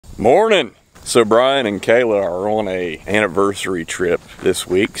Morning! So Brian and Kayla are on a anniversary trip this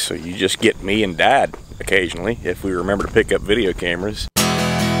week, so you just get me and Dad occasionally if we remember to pick up video cameras.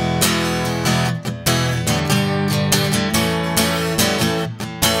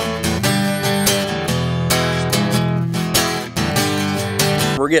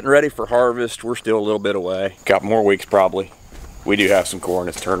 We're getting ready for harvest. We're still a little bit away. Got more weeks probably. We do have some corn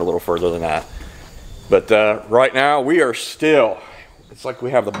that's turned a little further than that. But right now we are still, it's like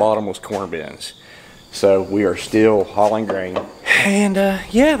we have the bottomless corn bins. So we are still hauling grain. And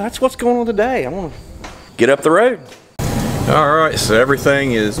yeah, that's what's going on today. I'm gonna get up the road. All right, so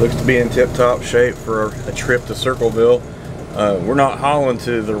everything looks to be in tip-top shape for a trip to Circleville. We're not hauling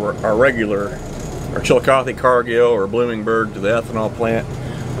to our regular, or Chillicothe, Cargill, or Bloomingburg to the ethanol plant.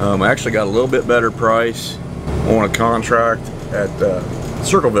 I actually got a little bit better price on a contract at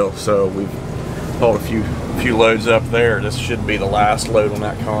Circleville, so we've hauled a few loads up there. This should be the last load on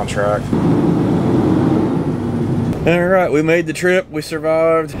that contract. All right, we made the trip. We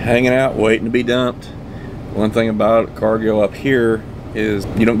survived, hanging out, waiting to be dumped. One thing about Cargill up here is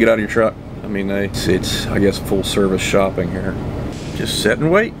you don't get out of your truck. I mean, it's I guess full service shopping here. Just sit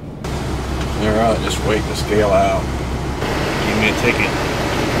and wait. All right, just waiting to scale out. Give me a ticket.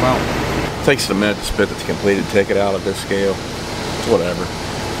 Come on. It takes a minute to spit the completed ticket out of this scale. It's whatever.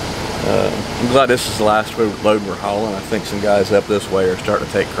 I'm glad this is the last load we're hauling. I think some guys up this way are starting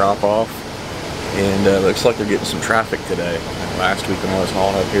to take crop off. And looks like they're getting some traffic today. Last week when I was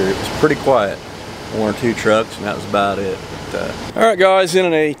hauling up here, it was pretty quiet. One or two trucks, and that was about it. But, all right, guys,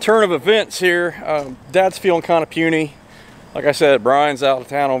 in a turn of events here, Dad's feeling kind of puny. Like I said, Brian's out of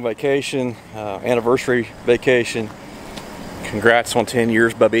town on vacation, anniversary vacation. Congrats on 10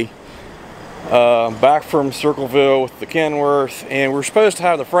 years, bubby. Back from Circleville with the Kenworth, and we're supposed to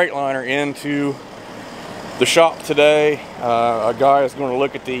have the Freightliner into the shop today. A guy is going to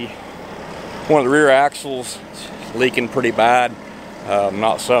look at one of the rear axles. It's leaking pretty bad.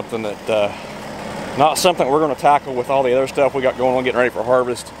 Not something we're going to tackle with all the other stuff we got going on getting ready for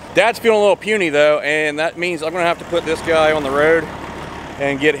harvest. Dad's feeling a little puny though, and that means I'm going to have to put this guy on the road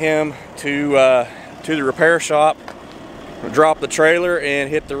and get him to the repair shop, drop the trailer and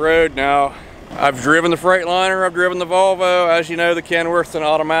hit the road. Now, I've driven the Freightliner, I've driven the Volvo. As you know, the Kenworth's an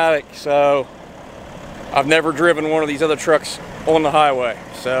automatic, so I've never driven one of these other trucks on the highway.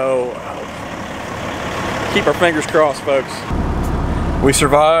 So keep our fingers crossed, folks. We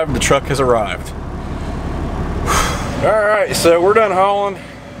survived, the truck has arrived. All right, so we're done hauling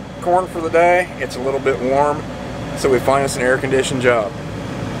corn for the day. It's a little bit warm, so we find us an air-conditioned job.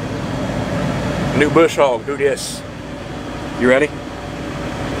 New bush hog, who dis? You ready?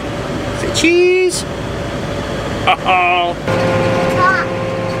 Say cheese! Uh-oh! Talk.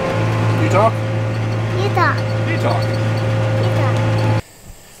 You talk? You talk. You talk. You talk.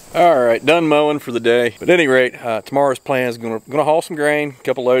 All right, done mowing for the day. But at any rate, tomorrow's plan is gonna haul some grain, a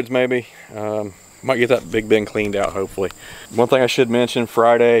couple loads maybe. Might get that big bin cleaned out, hopefully. One thing I should mention,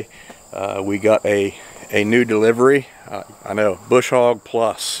 Friday, we got a new delivery. I know, bush hog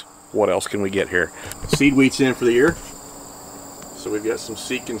plus. What else can we get here? Seed wheat's in for the year. So we've got some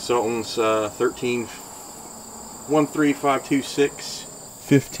Seed Consultants 13526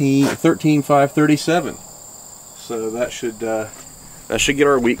 13537. So that should get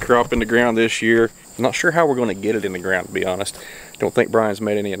our wheat crop in the ground this year. I'm not sure how we're going to get it in the ground, to be honest. Don't think Brian's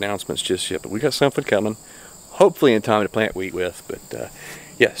made any announcements just yet, but we got something coming. Hopefully in time to plant wheat with. But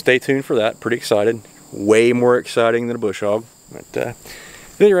yeah, stay tuned for that. Pretty excited. Way more exciting than a bush hog. But at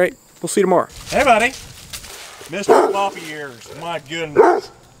any rate, we'll see you tomorrow. Hey, buddy. Mr. Floppy Ears. My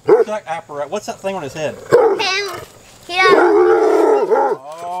goodness. What's that apparatus? What's that thing on his head? Oh,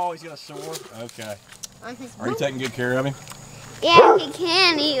 he's got a sore? Okay. Are you taking good care of him? Yeah, he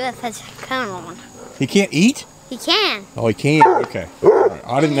can eat with his cone on. He can't eat? He can. Oh, he can? Okay. Right.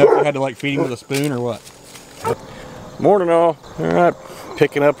 I didn't know if you had to like feed him with a spoon or what. Morning all. Alright,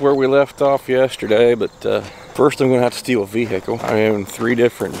 picking up where we left off yesterday, but first I'm going to have to steal a vehicle. I own 3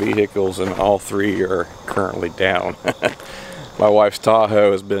 different vehicles and all 3 are currently down. My wife's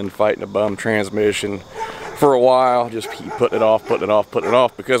Tahoe has been fighting a bum transmission for a while, just keep putting it off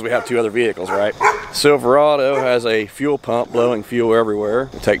because we have 2 other vehicles, right? Silverado has a fuel pump blowing fuel everywhere.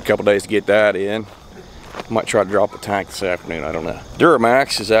 It'll take a couple days to get that in. Might try to drop a tank this afternoon, I don't know.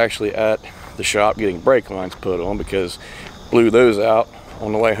 Duramax is actually at the shop getting brake lines put on because blew those out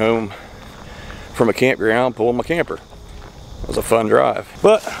on the way home from a campground pulling my camper. It was a fun drive.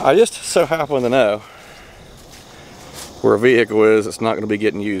 But I just so happen to know where a vehicle is that's not going to be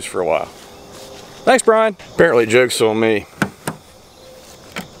getting used for a while. Thanks, Brian. Apparently, joke's on me.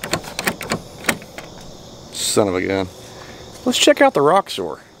 Son of a gun. Let's check out the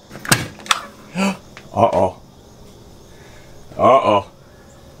Roxor. Uh-oh. Uh-oh.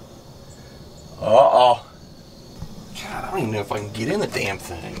 Uh-oh. God, I don't even know if I can get in the damn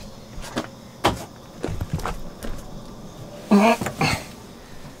thing.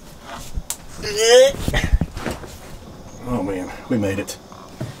 Oh man, we made it.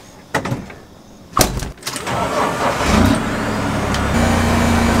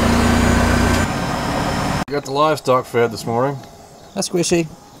 Got the livestock fed this morning. Hi, Squishy.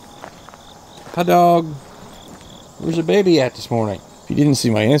 Hi, dog. Where's the baby at this morning? If you didn't see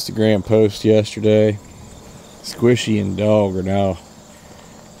my Instagram post yesterday, Squishy and dog are now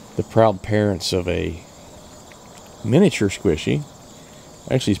the proud parents of a miniature Squishy.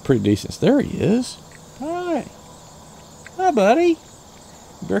 Actually, he's pretty decent. There he is. Hi. Hi, buddy. You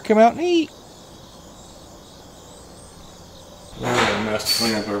better come out and eat. We got a mess to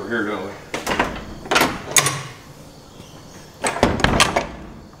clean up over here, don't we?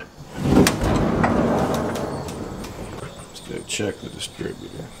 Let's go check the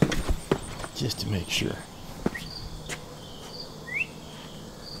distributor just to make sure.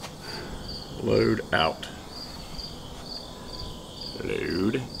 Load out.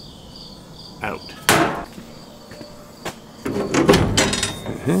 Load out.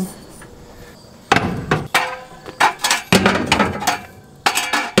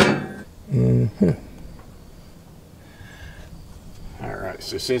 Alright,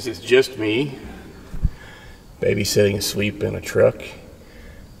 so since it's just me babysitting a sweep in a truck,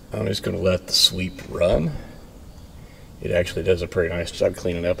 I'm just going to let the sweep run. It actually does a pretty nice job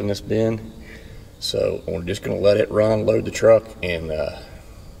cleaning up in this bin. So we're just going to let it run, load the truck, and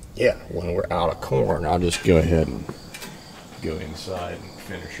yeah, when we're out of corn, I'll just go ahead and go inside and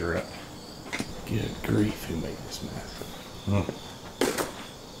finish her up. Good grief, who made this mess?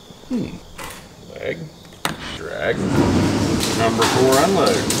 Leg, drag, number 4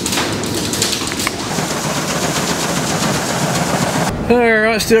 unload.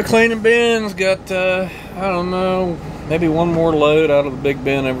 Alright, still cleaning bins. Got, I don't know, maybe one more load out of the big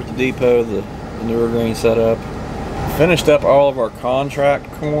bin over at the depot, the newer grain setup. Finished up all of our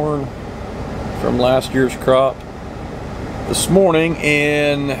contract corn from last year's crop this morning,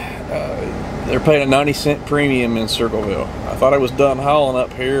 and they're paying a 90-cent premium in Circleville. I thought I was done hauling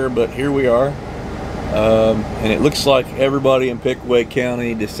up here, but here we are. And it looks like everybody in Pickaway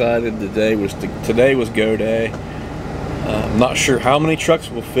County decided today was go day. I'm not sure how many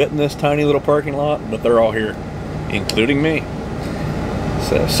trucks will fit in this tiny little parking lot, but they're all here, including me.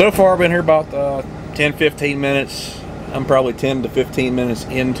 So far I've been here about 10-15 minutes. I'm probably 10 to 15 minutes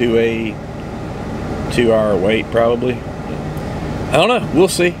into a 2-hour wait probably. I don't know, we'll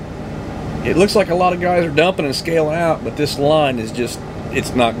see. It looks like a lot of guys are dumping and scaling out, but this line is just,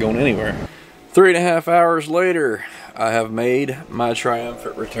 it's not going anywhere. 3.5 hours later, I have made my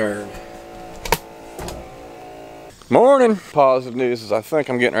triumphant return. Morning. Positive news is I think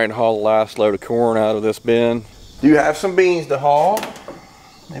I'm getting ready to haul the last load of corn out of this bin. Do have some beans to haul.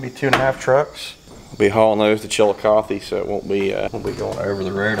 Maybe 2.5 trucks. I'll be hauling those to Chillicothe, so it won't be going over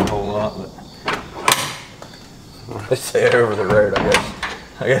the road a whole lot. But when I say over the road,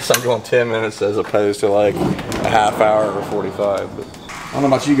 I guess I'm going 10 minutes as opposed to like a half hour or 45. But I don't know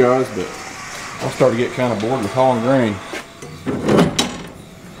about you guys, but I'm starting to get kind of bored with hauling grain.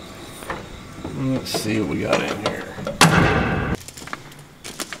 Let's see what we got in here.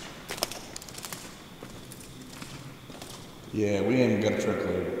 Yeah, we ain't even got a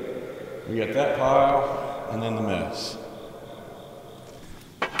truckload. We got that pile and then the mess.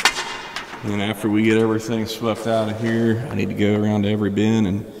 And after we get everything swept out of here, I need to go around to every bin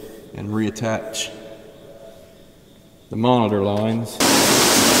and reattach the monitor lines.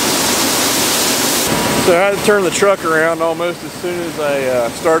 So I had to turn the truck around almost as soon as I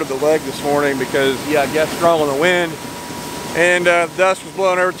started the leg this morning because, yeah, I got strong on the wind and dust was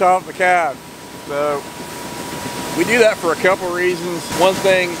blowing over top of the cab. So we do that for a couple reasons. One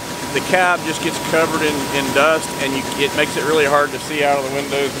thing, the cab just gets covered in dust and it makes it really hard to see out of the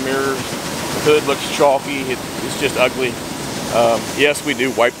windows, the mirrors. The hood looks chalky, it's just ugly. Yes, we do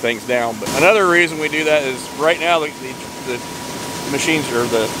wipe things down, but another reason we do that is right now the machines or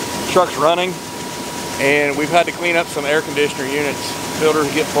the truck's running and we've had to clean up some air conditioner units. Filters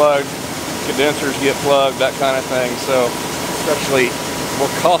get plugged, condensers get plugged, that kind of thing. So it's actually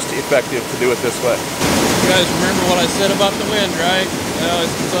more cost effective to do it this way. You guys remember what I said about the wind, right? Well,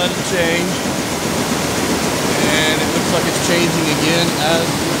 it's decided to change. And it looks like it's changing again as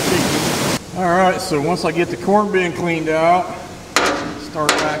we're speaking. Alright, so once I get the corn bin cleaned out, start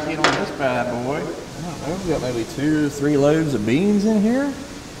back in on this bad boy. I don't know, we got maybe 2 or 3 loads of beans in here.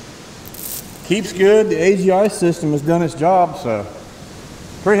 Keeps good, the AGI system has done its job, so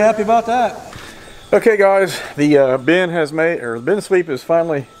pretty happy about that. Okay guys, the bin sweep has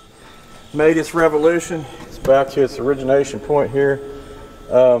finally made its revolution. It's back to its origination point here.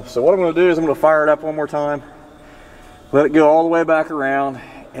 So what I'm going to do is I'm going to fire it up one more time, let it go all the way back around,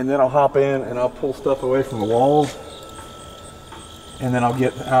 and then I'll hop in and I'll pull stuff away from the walls, and then I'll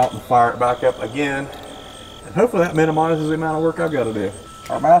get out and fire it back up again, and hopefully that minimizes the amount of work I've got to do.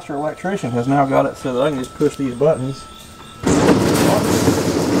 Our master electrician has now got it so that I can just push these buttons. There's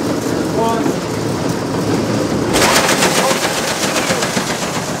one.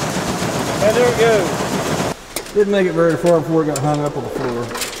 And there it goes. Didn't make it very far before it got hung up on the floor.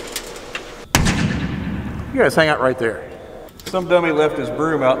 You guys hang out right there. Some dummy left his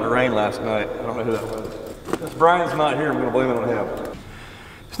broom out in the rain last night. I don't know who that was. Since Brian's not here, I'm going to blame it on him.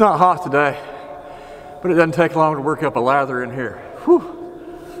 It's not hot today, but it doesn't take long to work up a lather in here. Whew.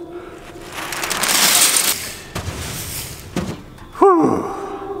 Whew.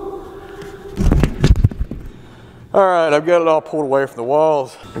 All right, I've got it all pulled away from the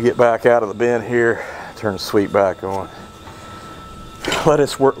walls. I'll get back out of the bin here, turn the sweep back on. Let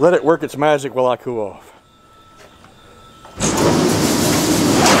it work its magic while I cool off.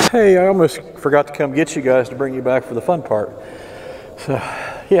 Hey, I almost forgot to come get you guys to bring you back for the fun part. So,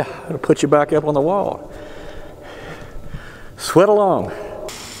 yeah, I'm gonna put you back up on the wall. Sweat along.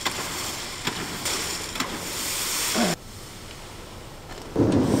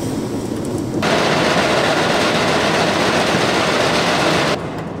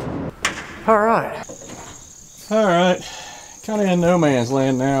 All right, kind of in no man's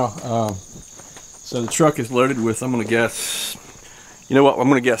land now. So the truck is loaded with, I'm gonna guess, you know what, I'm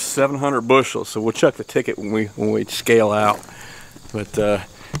gonna guess 700 bushels. So we'll check the ticket when we scale out. But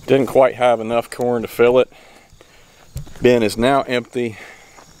didn't quite have enough corn to fill it. Bin is now empty.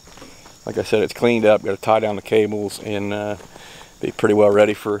 Like I said, it's cleaned up, got to tie down the cables and be pretty well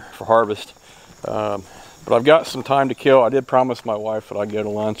ready for harvest. But I've got some time to kill. I did promise my wife that I'd go to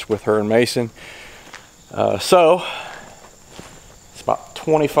lunch with her and Mason. So it's about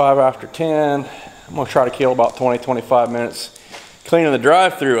 25 after 10. I'm gonna try to kill about 20-25 minutes cleaning the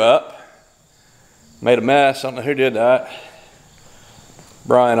drive-through up. Made a mess, I don't know who did that.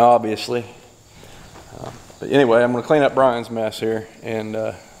 Brian, obviously. But anyway, I'm gonna clean up Brian's mess here and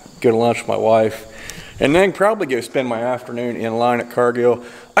go to lunch with my wife. And then probably go spend my afternoon in line at Cargill.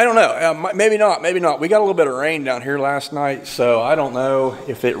 I don't know, maybe not. We got a little bit of rain down here last night, so I don't know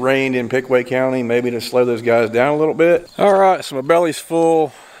if it rained in Pickaway County, maybe to slow those guys down a little bit. All right, so my belly's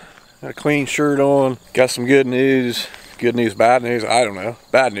full, got a clean shirt on, got some good news. Good news, bad news, I don't know.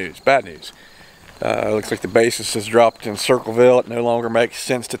 Bad news, bad news. Looks like the basis has dropped in Circleville. It no longer makes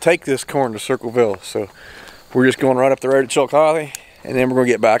sense to take this corn to Circleville, so we're just going right up the road to Chillicothe. And then we're going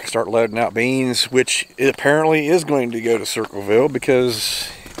to get back and start loading out beans, which apparently is going to go to Circleville because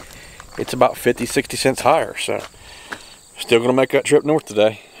it's about 50-60 cents higher. So still going to make that trip north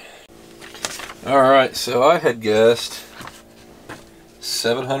today. All right, so I had guessed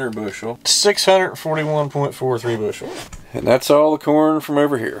 700 bushel, 641.43 bushel. And that's all the corn from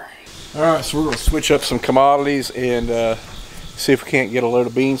over here. All right, so we're going to switch up some commodities and see if we can't get a load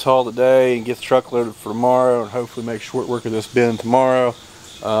of beans hauled today and get the truck loaded for tomorrow and hopefully make short work of this bin tomorrow.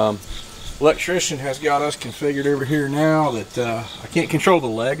 Electrician has got us configured over here now that I can't control the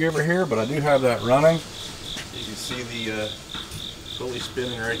leg over here, but I do have that running. You can see the pulley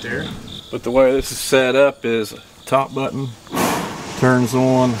spinning right there. But the way this is set up is top button turns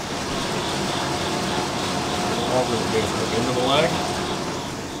on. Into the leg.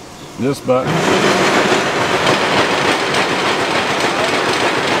 This button.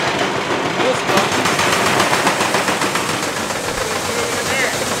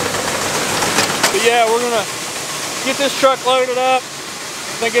 Yeah, we're gonna get this truck loaded up.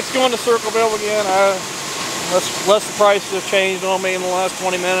 I think it's going to Circleville again. Unless the prices have changed on me in the last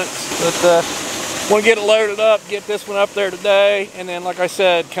 20 minutes. But want to get it loaded up, get this one up there today, and then, like I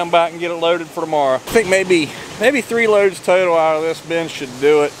said, come back and get it loaded for tomorrow. I think maybe 3 loads total out of this bin should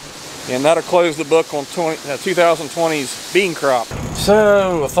do it, and that'll close the book on 2020's bean crop.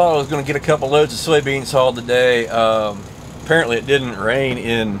 So I thought I was going to get a couple loads of soybeans hauled today. Apparently, it didn't rain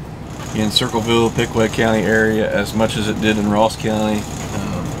in Circleville, Pickaway County area as much as it did in Ross County.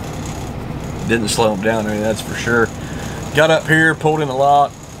 Didn't slow them down, I mean, that's for sure. Got up here, pulled in a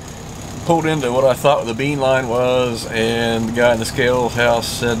lot, pulled into what I thought the bean line was, and the guy in the scale house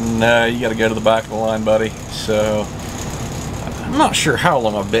said, "No, you got to go to the back of the line, buddy." So I'm not sure how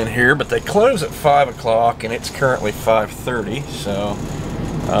long I've been here, but they close at 5 o'clock and it's currently 5:30. So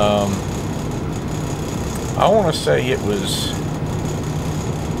I want to say it was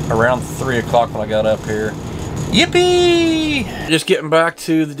around 3 o'clock when I got up here. Yippee! Just getting back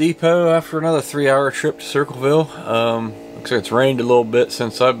to the depot after another 3-hour trip to Circleville. Looks like it's rained a little bit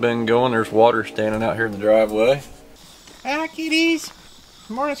since I've been going. There's water standing out here in the driveway. Hi, kitties.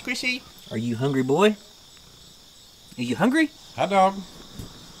 Morning, Squishy. Are you hungry, boy? Are you hungry? Hi, dog.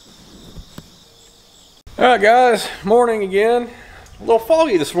 Alright guys, morning again. A little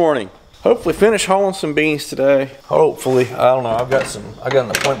foggy this morning. Hopefully finish hauling some beans today. Hopefully, I don't know, I got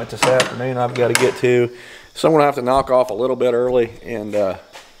an appointment this afternoon I've got to get to. So I'm gonna have to knock off a little bit early and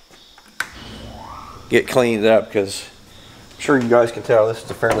get cleaned up, because I'm sure you guys can tell this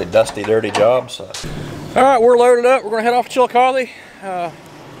is a fairly dusty, dirty job. So. Alright, we're loaded up. We're gonna head off to Chillicothe.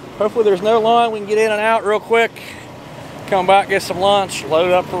 Hopefully there's no line. We can get in and out real quick. Come back, get some lunch,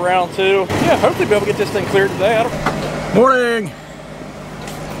 load up for round 2. Yeah, hopefully be able to get this thing cleared today. Morning!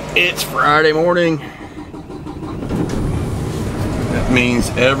 It's Friday morning. That means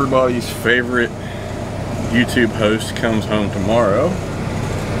everybody's favorite YouTube host comes home tomorrow.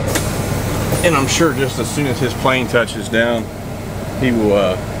 And I'm sure just as soon as his plane touches down, he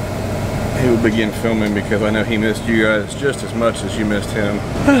will begin filming, because I know he missed you guys just as much as you missed him.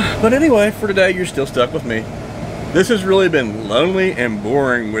 But anyway, for today, you're still stuck with me. This has really been lonely and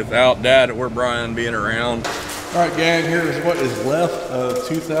boring without Dad or Brian being around. All right, gang, here is what is left of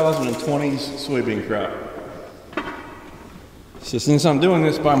 2020's soybean crop. So since I'm doing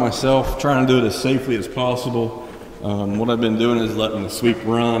this by myself, trying to do it as safely as possible, what I've been doing is letting the sweep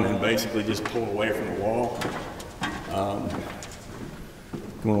run and basically just pull away from the wall. I'm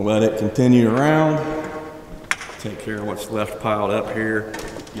gonna let it continue around, take care of what's left piled up here,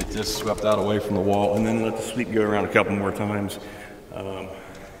 get this swept out away from the wall, and then let the sweep go around a couple more times.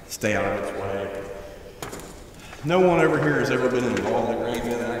 Stay out of its way. No one over here has ever been involved in a grain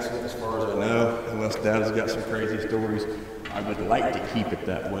bin accident, as far as I know, unless Dad has got some crazy stories. I would like to keep it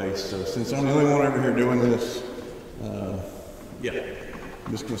that way. So since I'm the only one over here doing this, yeah,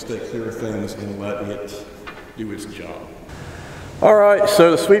 I'm just gonna stay clear of things and let it do its job. All right,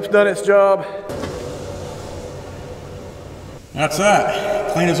 so the sweep's done its job. That's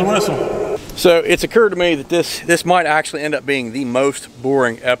that, clean as a whistle. So it's occurred to me that this might actually end up being the most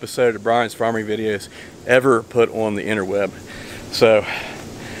boring episode of Brian's farming videos ever put on the interweb. So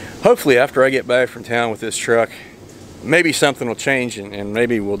hopefully after I get back from town with this truck, maybe something will change, and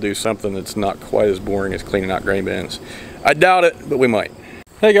maybe we'll do something that's not quite as boring as cleaning out grain bins. I doubt it, but we might.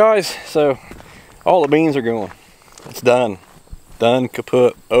 Hey guys, so all the beans are going. It's done. Done,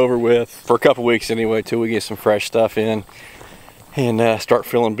 kaput, over with, for a couple weeks anyway, till we get some fresh stuff in and start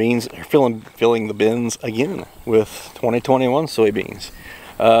filling the bins again with 2021 soybeans.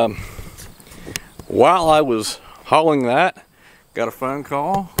 While I was hauling that, got a phone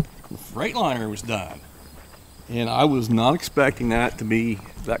call. The Freightliner was done. And I was not expecting that to be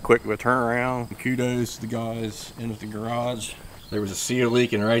that quick of a turnaround. Kudos to the guys in the garage. There was a seal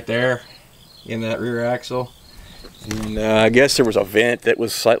leaking right there in that rear axle. And I guess there was a vent that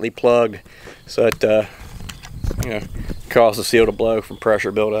was slightly plugged, so it you know, caused the seal to blow from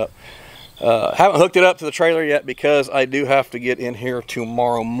pressure buildup. Haven't hooked it up to the trailer yet, because I do have to get in here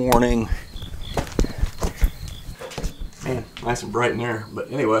tomorrow morning. Man, nice and bright in there.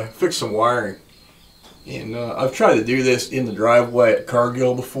 But anyway, fix some wiring. And I've tried to do this in the driveway at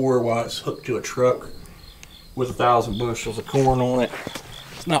Cargill before, while it's hooked to a truck with 1,000 bushels of corn on it.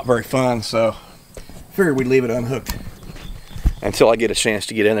 It's not very fun, so I figured we'd leave it unhooked until I get a chance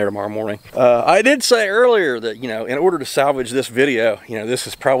to get in there tomorrow morning. I did say earlier that, you know, in order to salvage this video, you know, this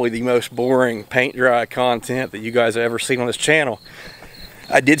is probably the most boring paint dry content that you guys have ever seen on this channel.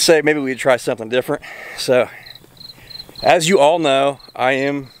 I did say maybe we'd try something different. So, as you all know, I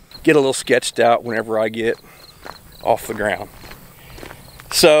get a little sketched out whenever I get off the ground.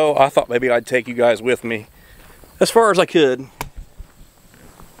 So I thought maybe I'd take you guys with me as far as I could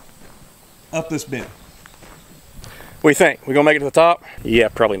up this bin. What do you think? We gonna make it to the top? Yeah,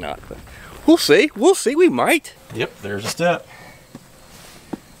 probably not, but we'll see. We'll see, we might. Yep, there's a step.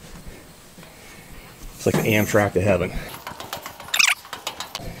 It's like the Amtrak to heaven.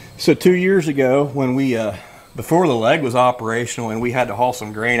 So 2 years ago, when we before the leg was operational and we had to haul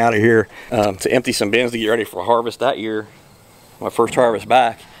some grain out of here to empty some bins to get ready for harvest that year, my first harvest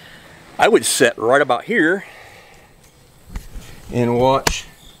back, I would sit right about here and watch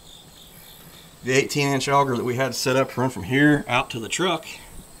the 18-inch auger that we had set up to run from here out to the truck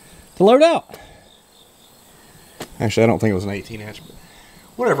to load out. Actually, I don't think it was an 18-inch, but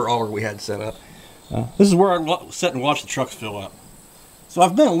whatever auger we had set up. This is where I'd sit and watch the trucks fill up. So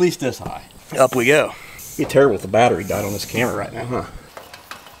I've been at least this high. Up we go. It'd be terrible if the battery died on this camera right now, huh?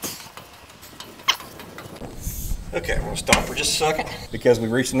 Okay, we're gonna stop for just a second because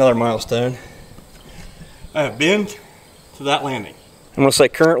we've reached another milestone. I have been to that landing. I'm gonna say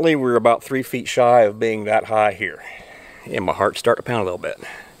currently we're about 3 feet shy of being that high here. And my heart's starting to pound a little bit.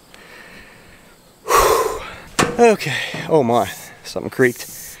 Whew. Okay, oh my, something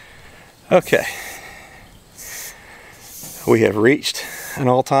creaked. Okay. We have reached an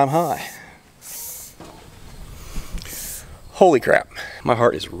all-time high. Holy crap, my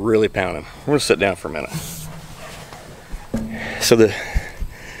heart is really pounding. We're gonna sit down for a minute. So the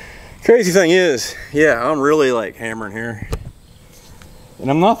crazy thing is, yeah, I'm really like hammering here.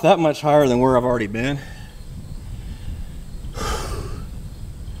 And I'm not that much higher than where I've already been.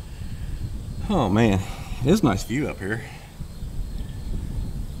 Oh man, it is a nice view up here.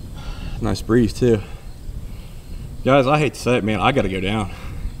 Nice breeze too. Guys, I hate to say it, man, I gotta go down.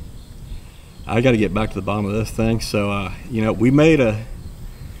 I gotta get back to the bottom of this thing. So, you know, we made a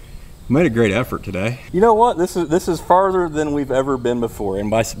great effort today. You know what? This is farther than we've ever been before.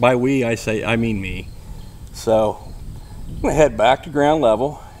 And by we, I mean me. So, I'm gonna head back to ground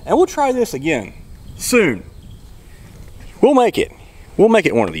level and we'll try this again soon. We'll make it. We'll make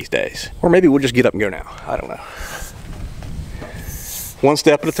it one of these days. Or maybe we'll just get up and go now. I don't know. One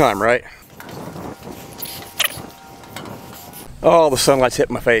step at a time, right? Oh, the sunlight's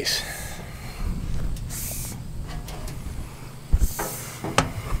hitting my face.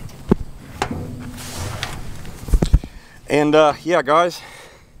 And yeah, guys,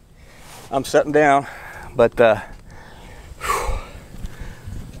 I'm sitting down, but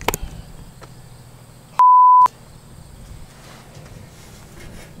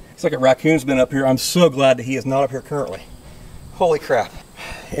it's like a raccoon's been up here. I'm so glad that he is not up here currently. Holy crap.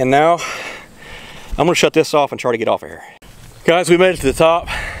 And now I'm gonna shut this off and try to get off of here. Guys, we made it to the top.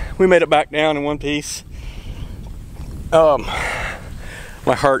 We made it back down in one piece. My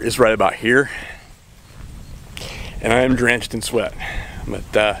heart is right about here. And I am drenched in sweat.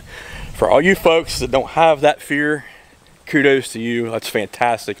 But for all you folks that don't have that fear, kudos to you. That's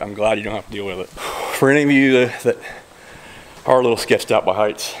fantastic. I'm glad you don't have to deal with it. For any of you that are a little sketched out by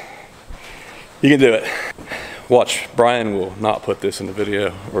heights, you can do it. Watch, Brian will not put this in the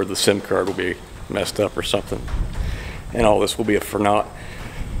video, or the SIM card will be messed up or something. And all this will be for naught.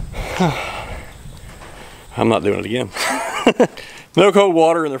 I'm not doing it again. No cold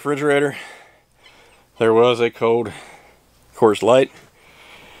water in the refrigerator. There was a cold Coors Light.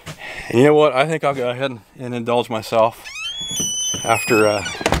 And you know what? I think I'll go ahead and indulge myself after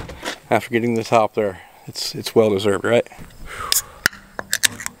getting the top there. It's well deserved, right?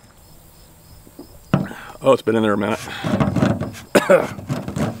 Oh, it's been in there a minute.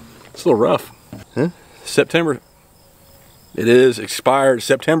 It's a little rough. Huh? September. It is expired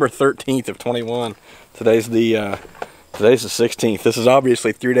September 13th of 21. Today's the 16th. This is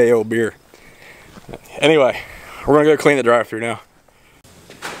obviously 3-day-old beer. Anyway, we're gonna go clean the drive-thru now.